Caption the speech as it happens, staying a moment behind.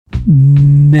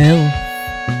MILF,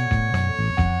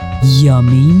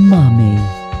 Yummy Mummy,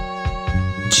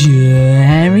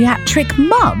 Geriatric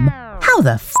Mum? How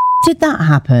the did that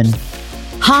happen?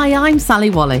 Hi, I'm Sally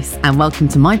Wallace and welcome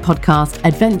to my podcast,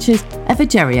 Adventures of a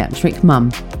Geriatric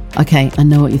Mum. Okay, I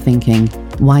know what you're thinking.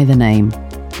 Why the name?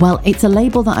 Well, it's a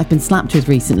label that I've been slapped with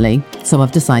recently, so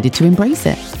I've decided to embrace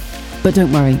it. But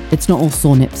don't worry, it's not all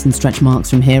sore nips and stretch marks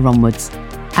from here onwards.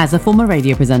 As a former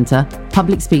radio presenter,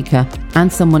 public speaker,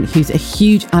 and someone who's a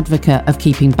huge advocate of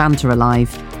keeping banter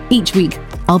alive, each week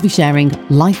I'll be sharing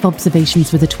life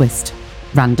observations with a twist,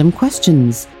 random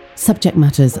questions, subject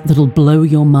matters that'll blow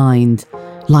your mind,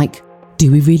 like,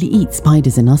 do we really eat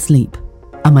spiders in our sleep?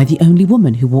 Am I the only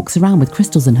woman who walks around with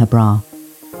crystals in her bra?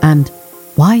 And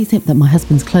why is it that my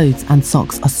husband's clothes and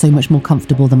socks are so much more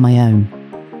comfortable than my own?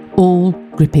 All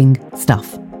gripping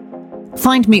stuff.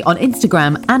 Find me on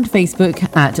Instagram and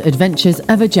Facebook at Adventures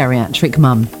of a Geriatric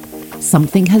Mum.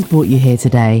 Something has brought you here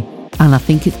today, and I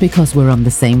think it's because we're on the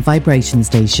same vibration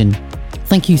station.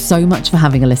 Thank you so much for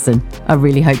having a listen. I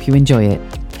really hope you enjoy it.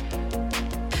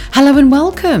 Hello and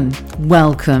welcome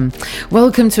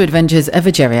to Adventures of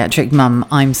a Geriatric Mum.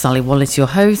 I'm Sally Wallace, your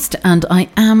host, and I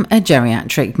am a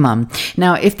geriatric mum.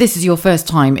 Now, if this is your first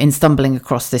time in stumbling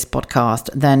across this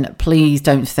podcast, then please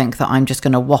don't think that I'm just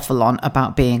going to waffle on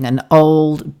about being an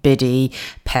old biddy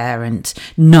parent.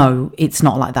 No, it's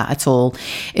not like that at all.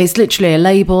 It's literally a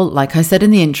label, like I said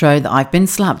in the intro, that I've been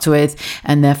slapped with,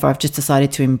 and therefore I've just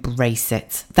decided to embrace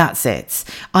it. That's it.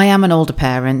 I am an older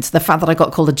parent. The fact that I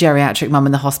got called a geriatric mum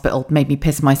in the hospital made me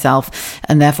piss myself,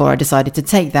 and therefore I decided to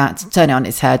take that, turn it on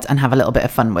its head and have a little bit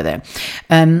of fun with it,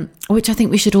 which I think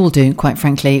we should all do, quite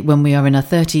frankly, when we are in our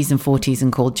 30s and 40s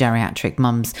and called geriatric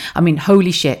mums. I mean,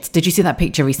 holy shit, did you see that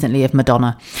picture recently of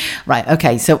Madonna? Right,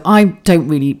 okay, so I don't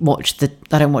watch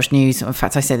news. In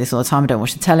fact, I say this all the time, I don't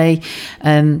watch the telly.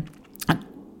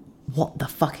 What the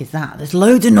fuck is that? There's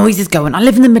loads of noises going. I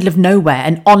live in the middle of nowhere,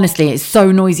 and honestly, it's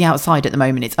so noisy outside at the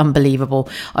moment. It's unbelievable.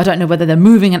 I don't know whether they're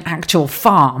moving an actual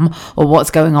farm or what's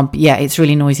going on, but yeah, it's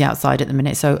really noisy outside at the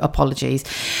minute, so apologies.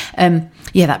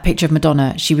 Yeah, that picture of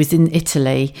Madonna, she was in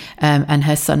Italy, and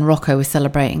her son Rocco was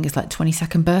celebrating his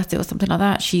 22nd birthday or something like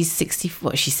that. She's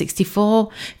 64,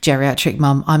 geriatric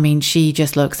mum. I mean, she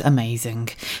just looks amazing.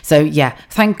 So yeah,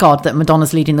 thank God that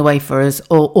Madonna's leading the way for us,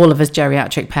 all of us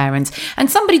geriatric parents. And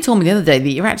somebody told me the other day that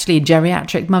you're actually a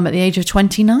geriatric mum at the age of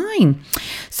 29.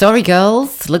 Sorry,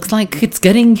 girls. Looks like it's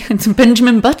getting to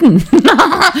Benjamin Button.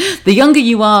 The younger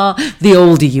you are, the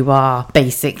older you are,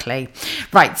 basically.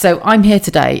 Right, so I'm here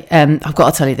today. I've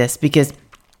got to tell you this because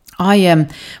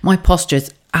my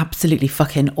posture's absolutely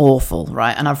fucking awful,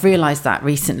 right? And I've realised that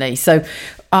recently. So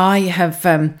I have,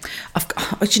 do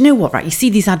you know what, right? You see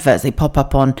these adverts, they pop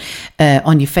up on your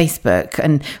Facebook,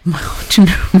 and do you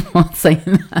know what, saying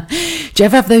that? Do you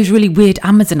ever have those really weird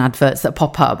Amazon adverts that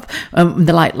pop up?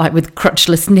 They're like with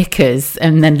crutchless knickers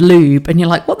and then lube, and you're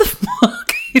like, what the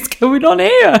fuck is going on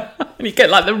here? And you get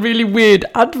the really weird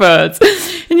adverts,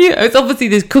 and it's obviously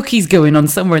there's cookies going on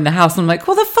somewhere in the house. And I'm like,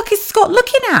 what the fuck is Scott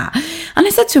looking at? And I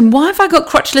said to him, why have I got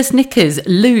crotchless knickers,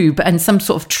 lube, and some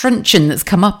sort of truncheon that's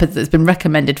come up that's been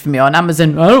recommended for me on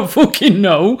Amazon? I don't fucking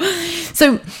know.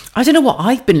 So I don't know what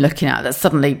I've been looking at that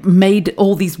suddenly made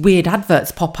all these weird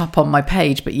adverts pop up on my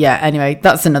page. But yeah, anyway,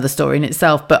 that's another story in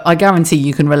itself. But I guarantee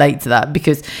you can relate to that,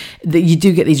 because you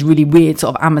do get these really weird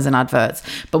sort of Amazon adverts.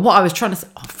 But what I was trying to say,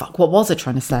 what was I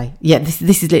trying to say? Yeah, this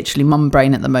is literally mum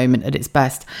brain at the moment at its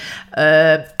best.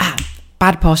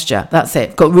 Bad posture. That's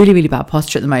it. Got really, really bad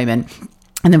posture at the moment.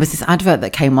 And there was this advert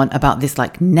that came on about this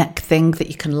neck thing that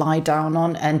you can lie down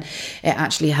on, and it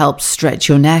actually helps stretch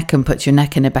your neck and puts your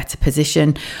neck in a better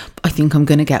position. I think I'm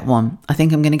going to get one.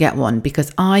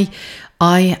 Because I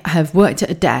have worked at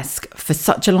a desk for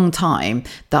such a long time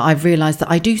that I've realised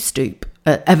that I do stoop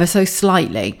ever so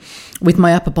slightly with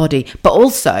my upper body. But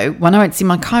also, when I went to see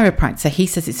my chiropractor, he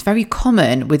says it's very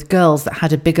common with girls that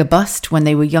had a bigger bust when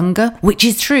they were younger, which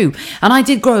is true. And I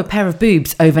did grow a pair of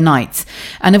boobs overnight,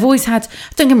 and I've always had,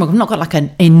 don't get me wrong, I've not got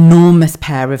an enormous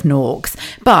pair of norks,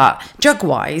 but jug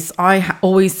wise, I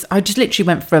just literally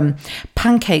went from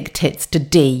pancake tits to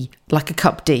D, like a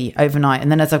cup D overnight.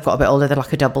 And then as I've got a bit older, they're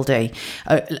like a double D,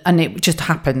 and it just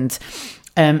happened.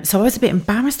 So I was a bit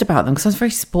embarrassed about them because I was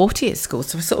very sporty at school.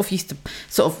 So I sort of used to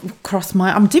cross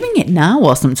I'm doing it now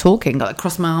whilst I'm talking,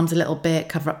 cross my arms a little bit,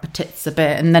 cover up my tits a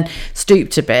bit, and then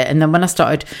stooped a bit. And then when I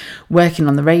started working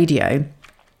on the radio,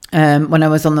 when I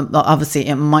was on obviously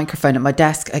a microphone at my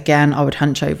desk, again, I would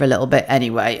hunch over a little bit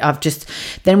anyway.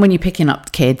 Then when you're picking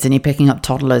up kids and you're picking up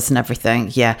toddlers and everything,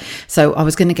 yeah. So I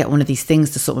was going to get one of these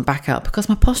things to sort my back out because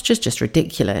my posture's just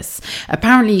ridiculous.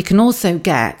 Apparently you can also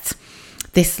get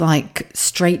this like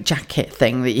straight jacket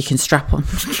thing that you can strap on.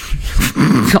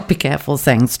 Got to be careful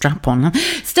saying strap on.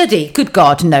 Steady, good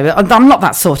God, no, I'm not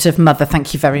that sort of mother,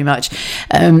 thank you very much.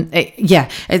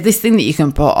 This thing that you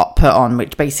can put on,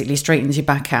 which basically straightens your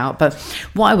back out. But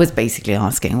what I was basically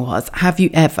asking was, have you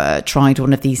ever tried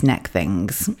one of these neck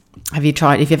things? Have you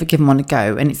ever given one a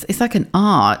go? And it's like an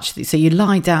arch. So you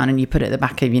lie down and you put it at the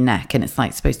back of your neck, and it's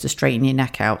like supposed to straighten your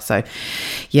neck out. So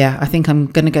yeah, I think I'm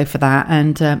going to go for that.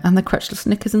 And the crotchless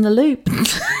knickers in the loop.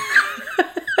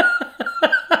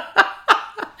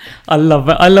 I love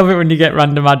it. I love it when you get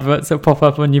random adverts that pop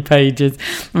up on your pages.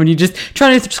 When you just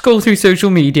trying to scroll through social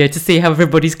media to see how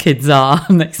everybody's kids are.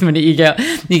 Next minute you get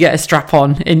a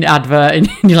strap-on in advert, and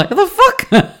you're like, what the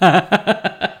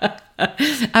fuck?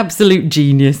 Absolute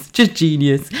genius. Just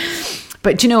genius.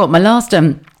 But do you know what?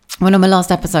 One of my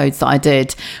last episodes that I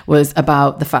did was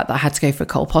about the fact that I had to go for a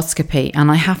colposcopy.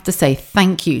 And I have to say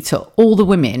thank you to all the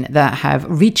women that have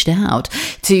reached out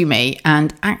to me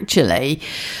and actually...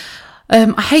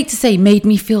 I hate to say made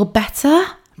me feel better,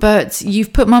 but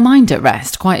you've put my mind at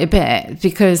rest quite a bit,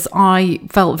 because I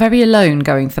felt very alone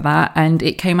going for that, and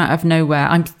it came out of nowhere.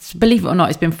 Believe it or not,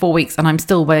 it's been 4 weeks and I'm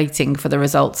still waiting for the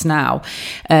results now.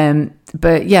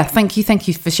 But yeah, thank you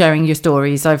for sharing your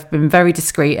stories. I've been very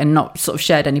discreet and not sort of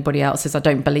shared anybody else's. I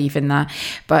don't believe in that.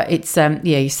 But it's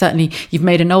you've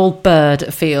made an old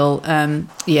bird feel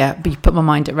but you put my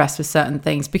mind at rest with certain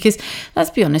things, because let's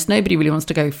be honest, nobody really wants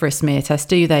to go for a smear test,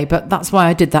 do they? But that's why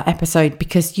I did that episode,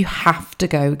 because you have to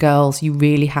go, girls. You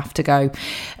really have to go.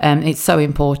 It's so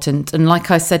important. And like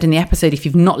I said in the episode, if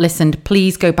you've not listened,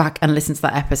 please go back and listen to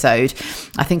that episode.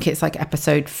 I think it's like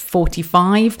episode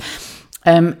 45.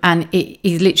 And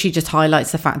it literally just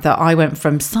highlights the fact that I went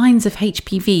from signs of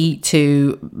HPV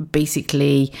to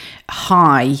basically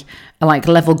high, like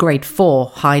level grade 4,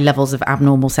 high levels of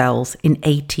abnormal cells in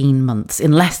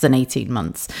less than 18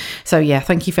 months. So yeah,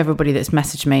 thank you for everybody that's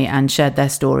messaged me and shared their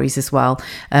stories as well.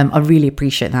 I really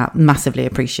appreciate that, massively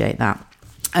appreciate that.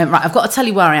 Right, I've got to tell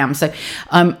you where I am. So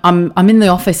I'm in the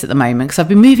office at the moment because I've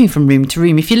been moving from room to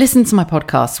room. If you listen to my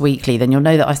podcasts weekly, then you'll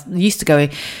know that I used to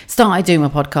started doing my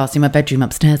podcast in my bedroom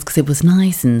upstairs because it was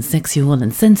nice and sexual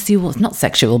and sensual. Not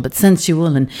sexual, but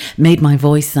sensual, and made my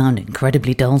voice sound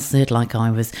incredibly dulcet, like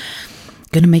I was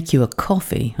going to make you a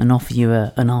coffee and offer you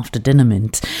an after dinner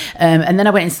mint. And then I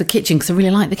went into the kitchen because I really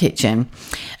like the kitchen.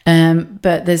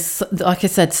 But there's, like I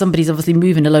said, somebody's obviously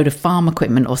moving a load of farm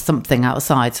equipment or something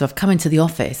outside. So I've come into the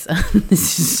office.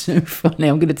 This is so funny.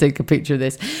 I'm going to take a picture of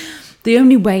this. The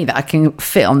only way that I can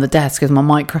fit on the desk with my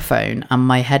microphone and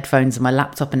my headphones and my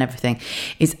laptop and everything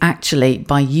is actually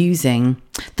by using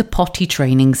the potty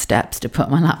training steps to put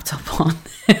my laptop on.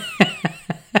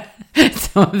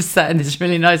 So I'm sat in this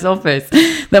really nice office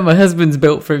that my husband's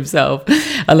built for himself,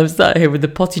 and I'm sat here with the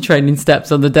potty training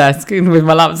steps on the desk and with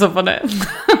my laptop on it.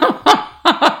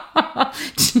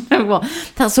 Do you know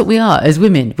what? That's what we are as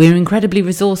women. We're incredibly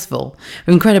resourceful.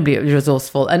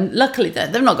 And luckily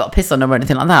they've not got piss on them or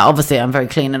anything like that. Obviously I'm very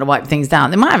clean and I wipe things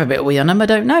down. They might have a bit of wee on them, I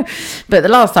don't know. But the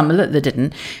last time I looked, they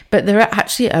didn't. But they're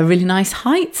actually at a really nice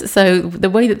height. So the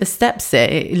way that the steps sit,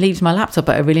 it leaves my laptop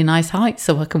at a really nice height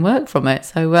so I can work from it.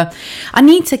 So I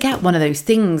need to get one of those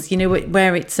things, you know,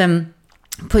 where it's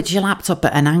put your laptop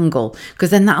at an angle,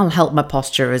 because then that'll help my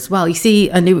posture as well. You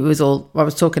see, I knew I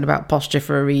was talking about posture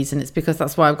for a reason. It's because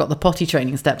that's why I've got the potty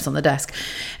training steps on the desk.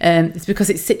 It's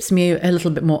because it sits me a little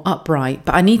bit more upright.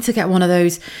 But I need to get one of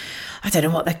those, I don't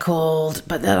know what they're called,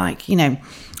 but they're like, you know,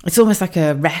 it's almost like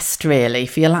a rest really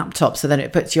for your laptop, so that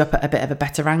it puts you up at a bit of a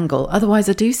better angle. Otherwise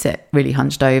I do sit really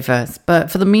hunched over. But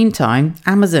for the meantime,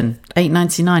 Amazon,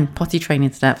 $8.99 potty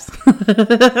training steps.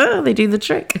 They do the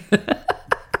trick.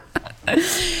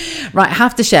 Right, I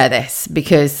have to share this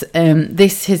because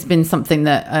this has been something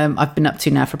that I've been up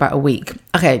to now for about a week.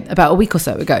 Okay, about a week or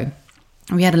so ago,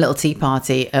 we had a little tea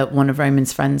party at one of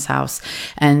Roman's friends' house,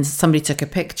 and somebody took a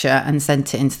picture and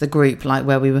sent it into the group, like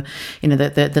where we were, you know,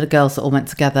 the girls that all went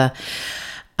together.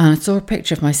 And I saw a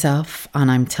picture of myself,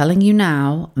 and I'm telling you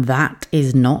now, that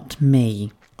is not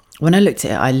me. When I looked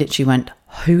at it, I literally went,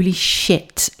 holy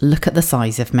shit, look at the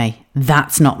size of me.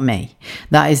 That's not me.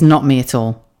 That is not me at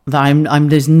all.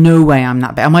 There's no way I'm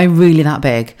that big. Am I really that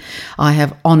big? I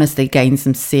have honestly gained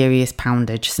some serious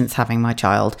poundage since having my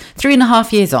child.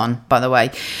 3.5 years on, by the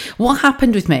way. What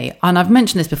happened with me, and I've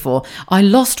mentioned this before, I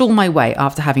lost all my weight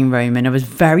after having Roman. I was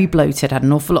very bloated, had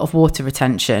an awful lot of water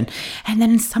retention, and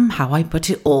then somehow I put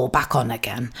it all back on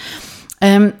again.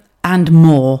 And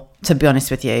more, to be honest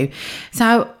with you.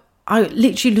 So I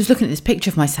literally was looking at this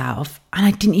picture of myself and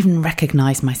I didn't even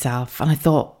recognise myself. And I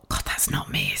thought, God, that's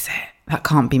not me, is it? That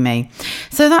can't be me.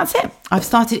 So that's it. I've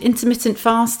started intermittent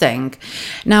fasting.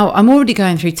 Now, I'm already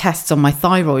going through tests on my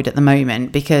thyroid at the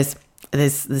moment because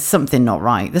there's something not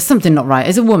right. There's something not right.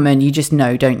 As a woman, you just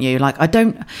know, don't you? Like I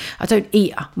don't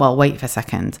eat. Well, wait for a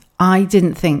second. I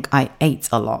didn't think I ate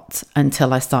a lot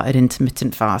until I started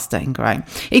intermittent fasting, right?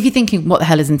 If you're thinking, what the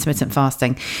hell is intermittent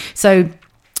fasting? So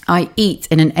I eat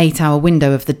in an 8-hour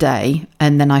window of the day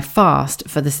and then I fast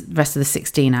for the rest of the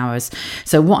 16 hours.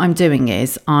 So what I'm doing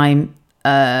is I'm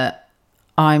can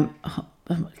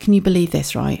you believe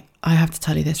this, right? I have to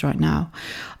tell you this right now.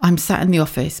 I'm sat in the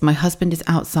office. My husband is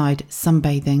outside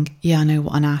sunbathing. Yeah, I know,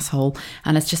 what an asshole.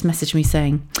 And has just messaged me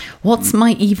saying, what's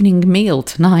my evening meal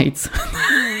tonight?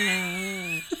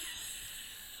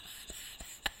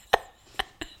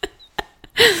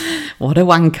 What a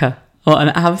wanker. What an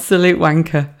absolute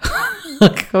wanker.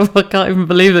 I can't even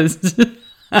believe this.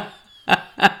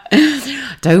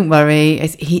 Don't worry.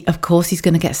 Of course he's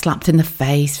going to get slapped in the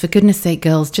face. For goodness sake,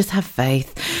 girls, just have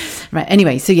faith. Right.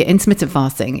 Anyway, so yeah, intermittent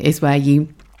fasting is where you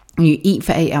eat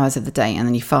for 8 hours of the day and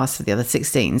then you fast for the other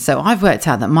 16. So I've worked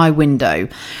out that my window,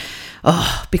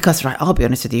 because, right, I'll be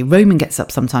honest with you, Roman gets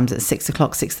up sometimes at 6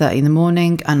 o'clock, 6:30 in the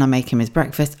morning, and I make him his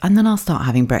breakfast, and then I'll start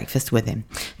having breakfast with him.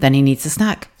 Then he needs a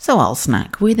snack, so I'll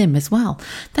snack with him as well.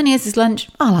 Then he has his lunch,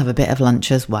 I'll have a bit of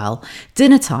lunch as well.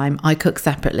 Dinner time, I cook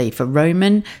separately for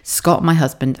Roman, Scott, my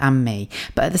husband, and me.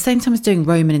 But at the same time as doing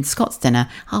Roman and Scott's dinner,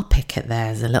 I'll pick at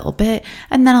theirs a little bit,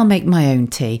 and then I'll make my own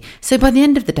tea. So by the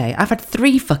end of the day, I've had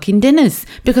 3 fucking dinners,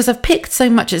 because I've picked so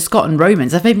much at Scott and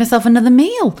Roman's, I've made myself another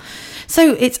meal.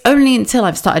 So it's only until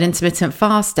I've started intermittent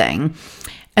fasting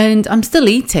and I'm still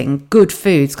eating good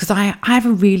foods because I have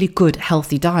a really good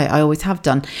healthy diet. I always have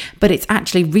done, but it's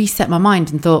actually reset my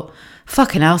mind and thought,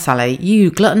 fucking hell, Sally, you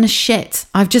gluttonous shit.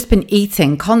 I've just been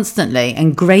eating constantly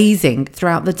and grazing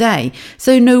throughout the day.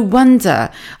 So no wonder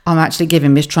I'm actually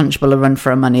giving Miss Trunchbull a run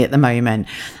for her money at the moment.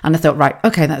 And I thought, right,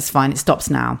 okay, that's fine. It stops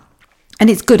now. And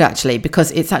it's good actually,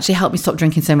 because it's actually helped me stop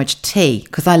drinking so much tea,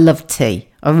 because I love tea.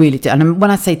 I really do. And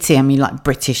when I say tea, I mean like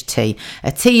British tea.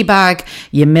 A tea bag,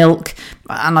 your milk,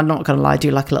 and I'm not going to lie, I do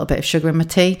like a little bit of sugar in my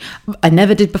tea. I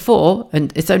never did before,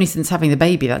 and it's only since having the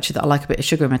baby actually that I like a bit of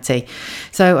sugar in my tea.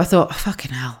 So I thought,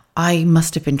 fucking hell, I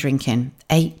must have been drinking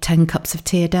 8-10 cups of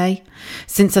tea a day.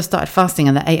 Since I've started fasting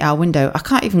in the 8-hour window, I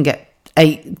can't even get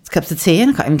 8 cups of tea in.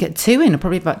 I can't even get 2 in.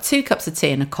 Probably about 2 cups of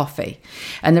tea and a coffee.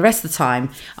 And the rest of the time,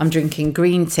 I'm drinking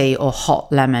green tea or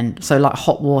hot lemon. So like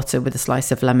hot water with a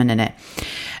slice of lemon in it.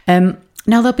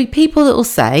 Now, there'll be people that will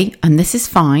say, and this is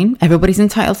fine, everybody's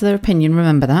entitled to their opinion,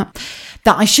 remember that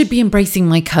I should be embracing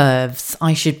my curves.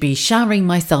 I should be showering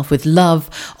myself with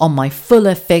love on my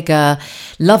fuller figure,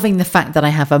 loving the fact that I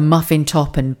have a muffin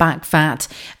top and back fat,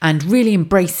 and really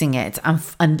embracing it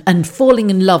and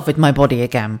falling in love with my body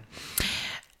again.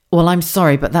 Well, I'm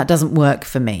sorry, but that doesn't work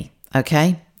for me,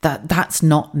 okay? That's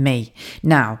not me.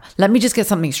 Now, let me just get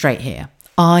something straight here.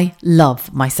 I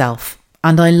love myself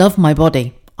and I love my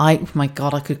body. My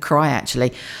God, I could cry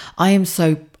actually. I'm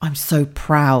so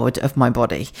proud of my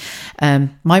body.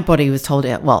 My body was told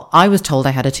I was told I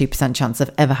had a 2% chance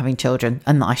of ever having children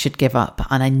and that I should give up,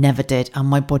 and I never did. And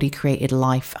my body created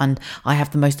life, and I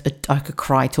could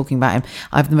cry talking about him.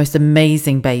 I have the most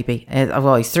amazing baby.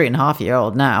 Well, he's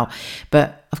 3.5-year-old now,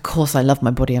 but of course I love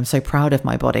my body. I'm so proud of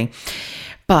my body,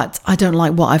 but I don't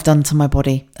like what I've done to my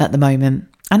body at the moment.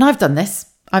 And I've done this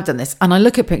and I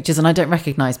look at pictures and I don't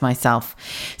recognize myself.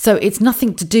 So it's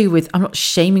nothing to do with, I'm not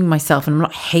shaming myself and I'm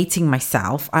not hating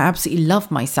myself. I absolutely love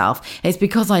myself. It's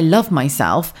because I love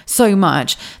myself so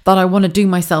much that I want to do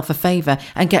myself a favor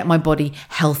and get my body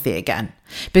healthy again.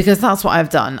 Because that's what I've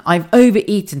done. I've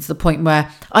overeaten to the point where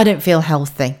I don't feel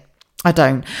healthy. I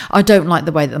don't like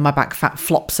the way that my back fat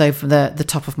flops over the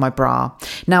top of my bra.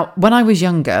 Now, when I was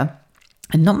younger,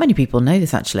 and not many people know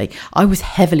this actually, I was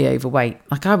heavily overweight.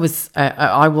 Like I would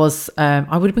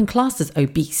have been classed as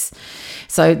obese.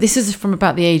 So this is from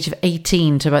about the age of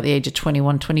 18 to about the age of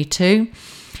 21, 22.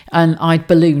 And I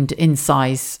ballooned in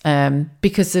size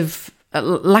because of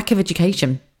lack of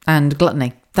education and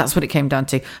gluttony. That's what it came down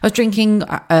to. I was drinking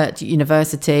at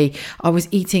university. I was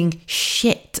eating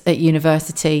shit at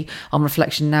university. On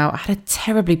reflection now, I had a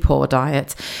terribly poor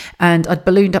diet and I'd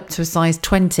ballooned up to a size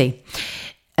 20.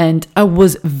 And I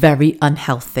was very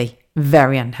unhealthy.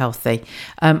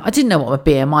 I didn't know what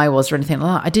my BMI was or anything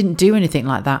like that. I didn't do anything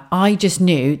like that. I just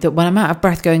knew that when I'm out of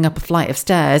breath going up a flight of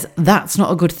stairs, that's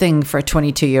not a good thing for a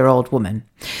 22-year-old woman.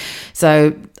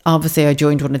 So obviously I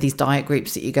joined one of these diet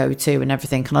groups that you go to and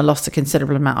everything, and I lost a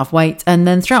considerable amount of weight. And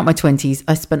then throughout my 20s,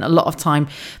 I spent a lot of time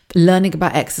learning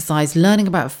about exercise, learning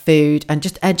about food, and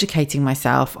just educating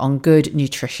myself on good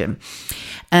nutrition.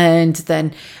 And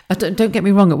then, don't get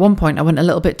me wrong, at one point I went a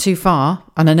little bit too far,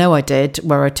 and I know I did,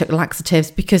 where I took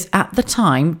laxatives, because at the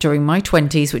time, during my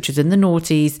 20s, which was in the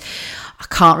noughties, I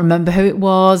can't remember who it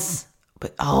was,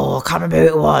 but I can't remember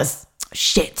who it was.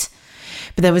 Shit.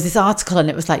 But there was this article and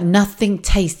it was like, nothing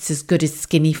tastes as good as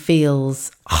skinny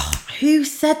feels. Oh, who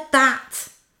said that?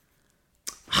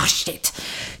 Oh, shit.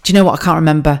 Do you know what? I can't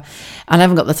remember. And I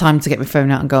haven't got the time to get my phone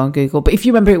out and go on Google. But if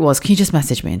you remember who it was, can you just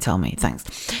message me and tell me? Thanks.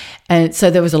 And so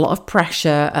there was a lot of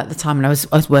pressure at the time. And I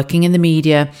was working in the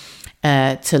media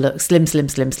to look slim.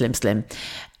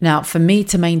 Now, for me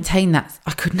to maintain that,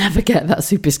 I could never get that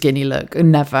super skinny look,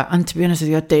 never. And to be honest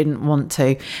with you, I didn't want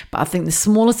to. But I think the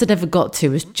smallest I'd ever got to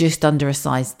was just under a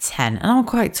size 10. And I'm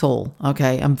quite tall,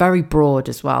 okay? I'm very broad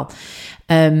as well.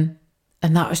 And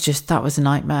that was a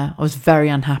nightmare. I was very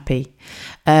unhappy.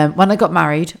 When I got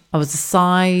married, I was a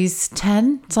size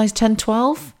 10,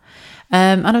 12.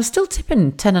 And I was still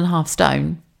tipping 10 and a half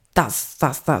stone. That's,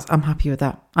 I'm happy with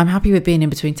that. I'm happy with being in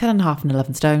between 10 and a half and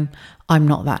 11 stone. I'm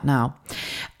not that now.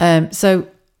 So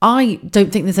I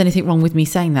don't think there's anything wrong with me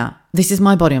saying that. This is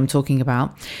my body I'm talking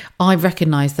about. I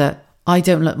recognise that I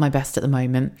don't look my best at the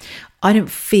moment. I don't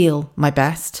feel my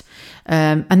best.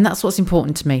 And that's what's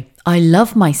important to me. I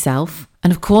love myself.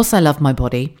 And of course I love my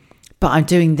body. But I'm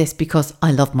doing this because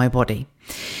I love my body.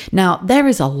 Now, there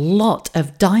is a lot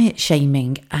of diet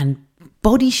shaming and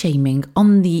body shaming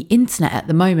on the internet at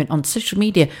the moment, on social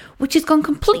media, which has gone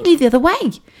completely the other way.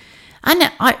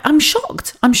 And I'm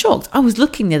shocked. I was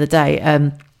looking the other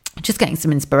day, just getting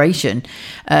some inspiration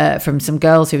from some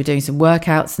girls who were doing some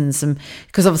workouts and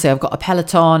because obviously I've got a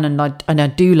Peloton and I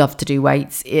do love to do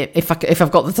weights if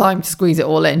I've got the time to squeeze it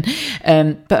all in.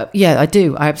 But yeah, I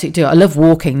absolutely do. I love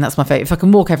walking. That's my favorite. If I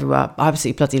can walk everywhere, I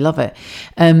absolutely bloody love it.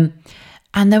 And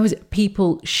there was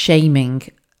people shaming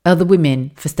other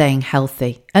women for staying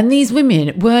healthy. And these women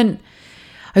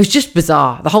it was just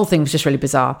bizarre. The whole thing was just really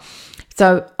bizarre.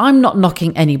 So I'm not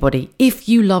knocking anybody. If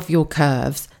you love your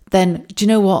curves, then do you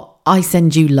know what? I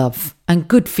send you love and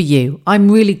good for you. I'm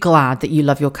really glad that you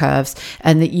love your curves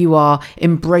and that you are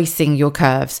embracing your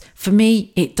curves. For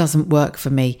me, it doesn't work for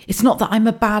me. It's not that I'm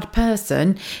a bad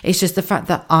person. It's just the fact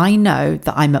that I know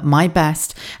that I'm at my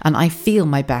best and I feel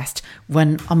my best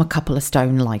when I'm a couple of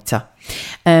stone lighter.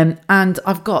 And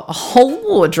I've got a whole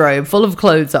wardrobe full of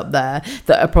clothes up there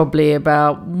that are probably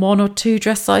about 1 or 2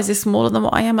 dress sizes smaller than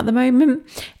what I am at the moment.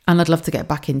 And I'd love to get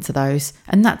back into those.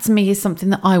 And that to me is something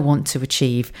that I want to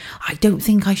achieve. I don't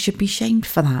think I should be shamed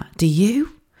for that. Do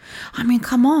you? I mean,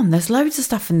 come on, there's loads of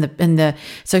stuff in the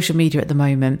social media at the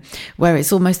moment where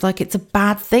it's almost like it's a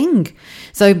bad thing.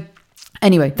 So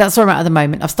anyway, that's where I'm at the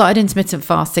moment. I've started intermittent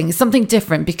fasting. It's something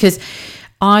different because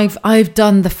I've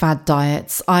done the fad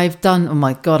diets. I've done, oh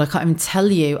my God, I can't even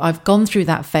tell you. I've gone through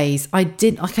that phase. I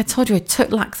did, like I told you, I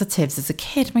took laxatives as a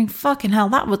kid. I mean, fucking hell,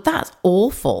 that's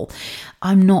awful.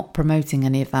 I'm not promoting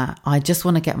any of that. I just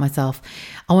want to get myself,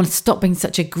 I want to stop being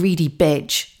such a greedy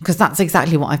bitch, because that's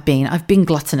exactly what I've been. I've been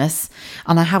gluttonous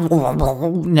and I have,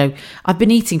 I've been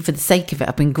eating for the sake of it.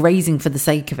 I've been grazing for the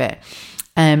sake of it.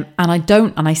 And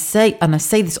I say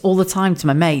this all the time to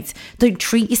my mates, don't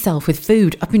treat yourself with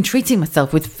food. I've been treating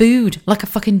myself with food like a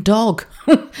fucking dog.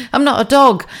 I'm not a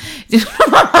dog.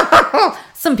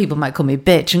 Some people might call me a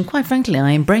bitch, and quite frankly,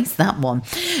 I embrace that one.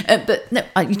 But no,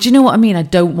 do you know what I mean? I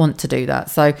don't want to do that.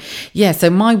 So yeah, so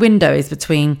my window is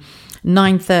between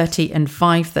 9:30 and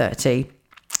 5:30.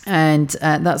 And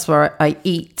that's where I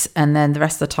eat, and then the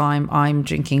rest of the time I'm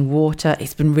drinking water.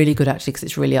 It's been really good actually, because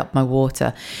it's really upped my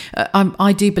water.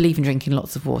 I do believe in drinking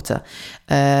lots of water,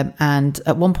 and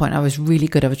at one point I was really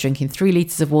good. I was drinking 3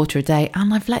 litres of water a day,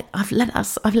 and I've let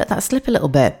that slip a little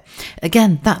bit.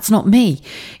 Again, that's not me.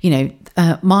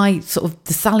 My sort of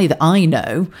the Sally that I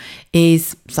know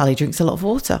is Sally drinks a lot of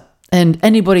water. And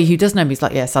anybody who does know me is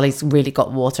like, yeah, Sally's really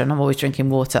got water, and I'm always drinking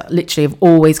water. Literally, I've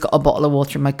always got a bottle of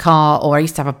water in my car, or I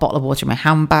used to have a bottle of water in my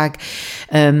handbag.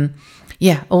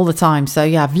 Yeah, all the time. So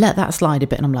yeah, I've let that slide a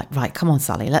bit, and I'm like, right, come on,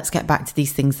 Sally, let's get back to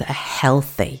these things that are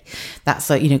healthy. That's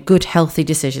good, healthy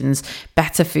decisions,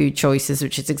 better food choices,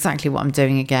 which is exactly what I'm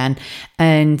doing again.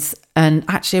 And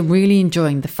actually, I'm really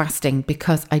enjoying the fasting,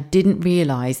 because I didn't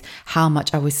realise how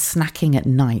much I was snacking at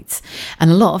night. And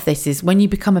a lot of this is when you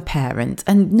become a parent,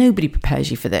 and nobody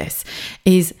prepares you for this,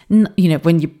 is,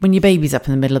 when your baby's up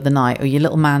in the middle of the night, or your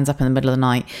little man's up in the middle of the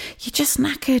night, you're just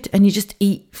knackered and you just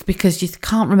eat because you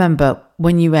can't remember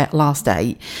when you last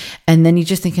ate. And then you're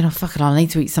just thinking, oh, fuck it, I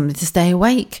need to eat something to stay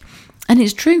awake. And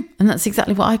it's true. And that's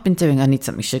exactly what I've been doing. I need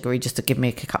something sugary just to give me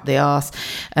a kick up the arse.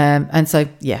 And so,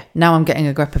 yeah, now I'm getting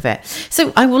a grip of it.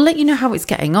 So I will let you know how it's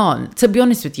getting on. To be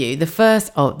honest with you,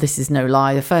 this is no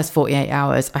lie, the first 48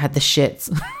 hours, I had the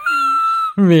shits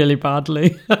really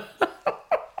badly.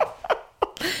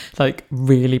 Like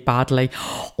really badly.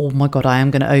 Oh my God, I am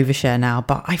going to overshare now,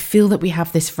 but I feel that we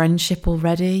have this friendship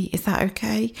already. Is that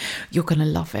okay? You're going to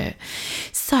love it.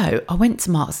 So I went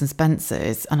to Marks and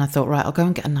Spencer's and I thought, right, I'll go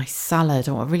and get a nice salad.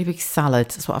 I want a really big salad.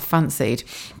 That's what I fancied.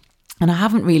 And I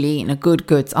haven't really eaten a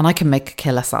goods, and I can make a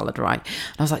killer salad, right?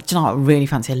 And I was like, do you know what? I really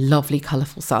fancy a lovely,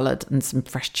 colourful salad and some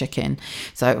fresh chicken.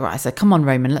 So, right, I said, come on,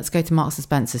 Roman, let's go to Marks and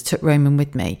Spencer's. Took Roman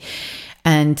with me.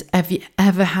 And have you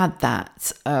ever had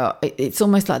that? It's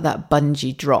almost like that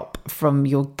bungee drop from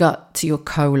your gut to your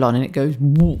colon, and it goes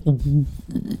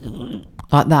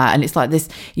like that. And it's like this,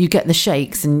 you get the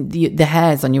shakes and the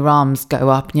hairs on your arms go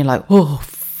up and you're like, oh,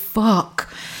 fuck.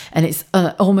 And it's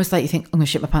almost like you think, I'm going to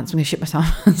shit my pants, I'm going to shit myself.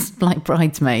 It's like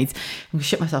Bridesmaids. I'm going to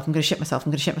shit myself, I'm going to shit myself,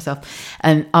 I'm going to shit myself.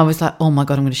 And I was like, oh my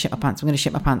God, I'm going to shit my pants, I'm going to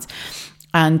shit my pants.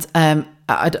 And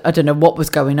I don't know what was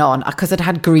going on because I'd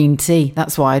had green tea.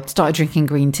 That's why I'd started drinking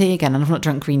green tea again. And I've not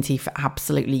drunk green tea for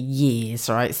absolutely years,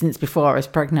 right? Since before I was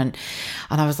pregnant.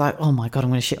 And I was like, oh my God, I'm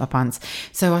going to shit my pants.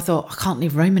 So I thought, I can't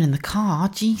leave Roman in the car.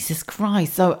 Jesus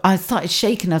Christ. So I started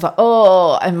shaking. I was like,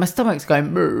 oh, and my stomach's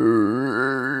going,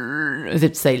 as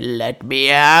if to say, let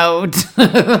me out.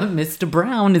 Mr.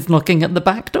 Brown is knocking at the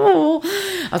back door.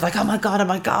 I was like, oh my God, oh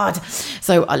my God.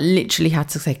 So I literally had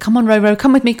to say, come on, Roro,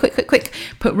 come with me, quick, quick, quick.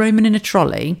 Put Roman in a trolley.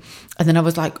 And then I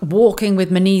was like walking with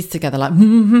my knees together, like,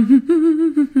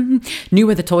 knew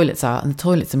where the toilets are. And the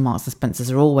toilets in Marks and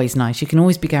Spencer's are always nice. You can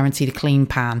always be guaranteed a clean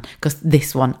pan because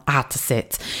this one I had to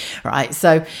sit, right?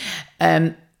 So,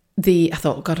 I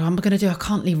thought, God, what am I going to do? I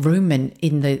can't leave Roman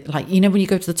in the, like, you know, when you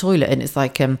go to the toilet and it's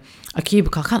like a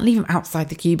cubicle, I can't leave him outside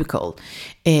the cubicle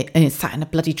and it's sat in a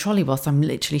bloody trolley whilst I'm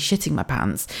literally shitting my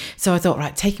pants. So I thought,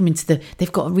 right, take him into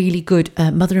they've got a really good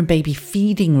mother and baby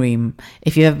feeding room.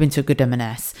 If you've ever been to a good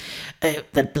M&S,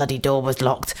 the bloody door was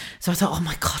locked. So I thought, oh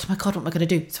my God, what am I going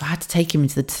to do? So I had to take him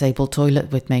into the disabled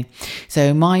toilet with me.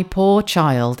 So my poor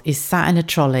child is sat in a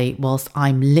trolley whilst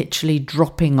I'm literally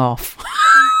dropping off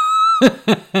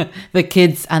the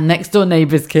kids and next door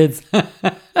neighbours' kids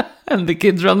and the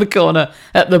kids around the corner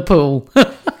at the pool.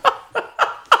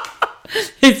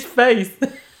 His face.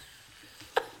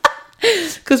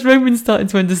 Because Roman's starting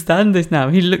to understand this now.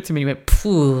 He looked at me and went,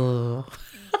 pooh.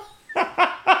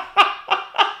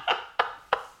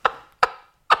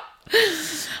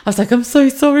 I was like, I'm so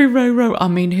sorry, Roro. I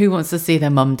mean, who wants to see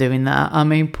their mum doing that? I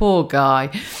mean, poor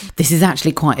guy. This is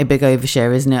actually quite a big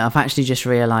overshare, isn't it? I've actually just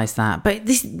realised that. But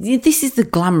this is the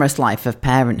glamorous life of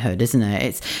parenthood, isn't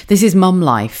it? This is mum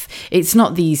life. It's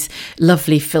not these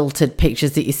lovely filtered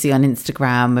pictures that you see on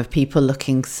Instagram of people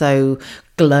looking so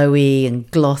glowy and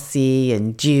glossy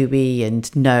and dewy,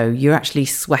 and no, you're actually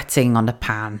sweating on a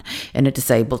pan in a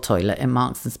disabled toilet in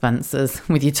Marks and Spencer's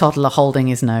with your toddler holding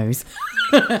his nose.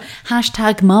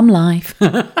 Hashtag mum life.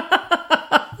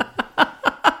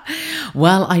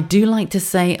 Well, I do like to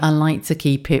say I like to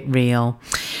keep it real.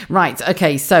 Right,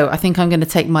 okay, so I think I'm going to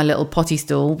take my little potty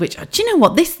stool, which, do you know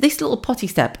what? This little potty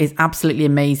step is absolutely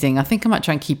amazing. I think I might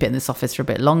try and keep it in this office for a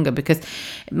bit longer because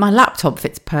my laptop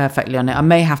fits perfectly on it. I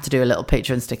may have to do a little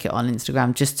picture and stick it on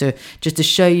Instagram just to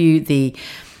show you the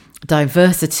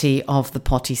diversity of the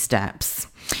potty steps.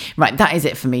 Right, that is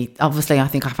it for me. Obviously, I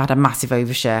think I've had a massive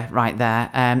overshare right there.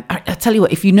 I tell you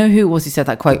what, if you know who it was who said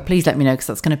that quote, please let me know because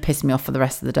that's going to piss me off for the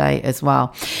rest of the day as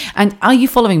well. And are you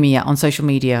following me yet on social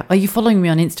media? Are you following me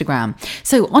on Instagram?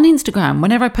 So on Instagram,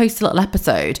 whenever I post a little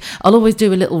episode, I'll always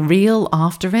do a little reel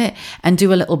after it and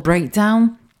do a little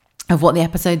breakdown of what the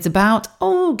episode's about.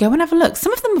 Oh, go and have a look.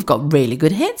 Some of them have got really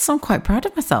good hits. I'm quite proud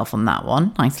of myself on that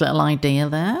one. Nice little idea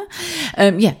there.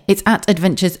 Yeah, it's at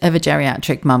Adventures of a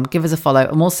Geriatric Mum. Give us a follow.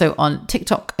 I'm also on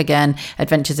TikTok again,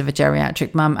 Adventures of a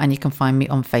Geriatric Mum, and you can find me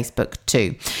on Facebook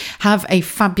too. Have a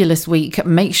fabulous week.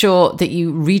 Make sure that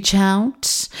you reach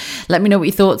out. Let me know what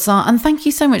your thoughts are. And thank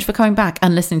you so much for coming back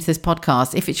and listening to this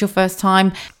podcast. If it's your first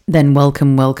time, then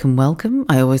welcome.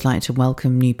 I always like to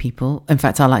welcome new people. In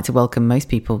fact, I like to welcome most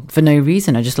people for no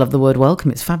reason. I just love the word welcome.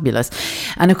 It's fabulous.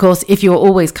 And of course, if you're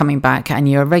always coming back and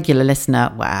you're a regular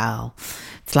listener, wow,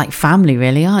 it's like family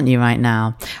really, aren't you right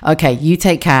now? Okay, you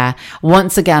take care.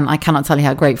 Once again, I cannot tell you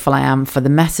how grateful I am for the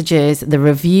messages, the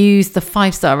reviews, the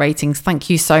 5-star ratings. Thank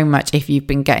you so much if you've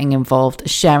been getting involved,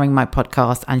 sharing my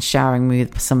podcast and showering me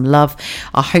with some love.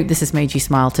 I hope this has made you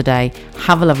smile today.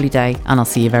 Have a lovely day and I'll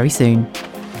see you very soon.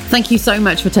 Thank you so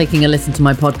much for taking a listen to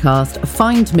my podcast.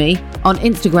 Find me on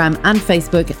Instagram and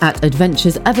Facebook at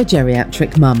Adventures of a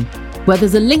Geriatric Mum, where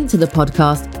there's a link to the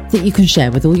podcast that you can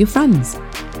share with all your friends.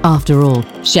 After all,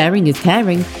 sharing is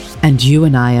caring, and you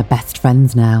and I are best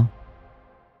friends now.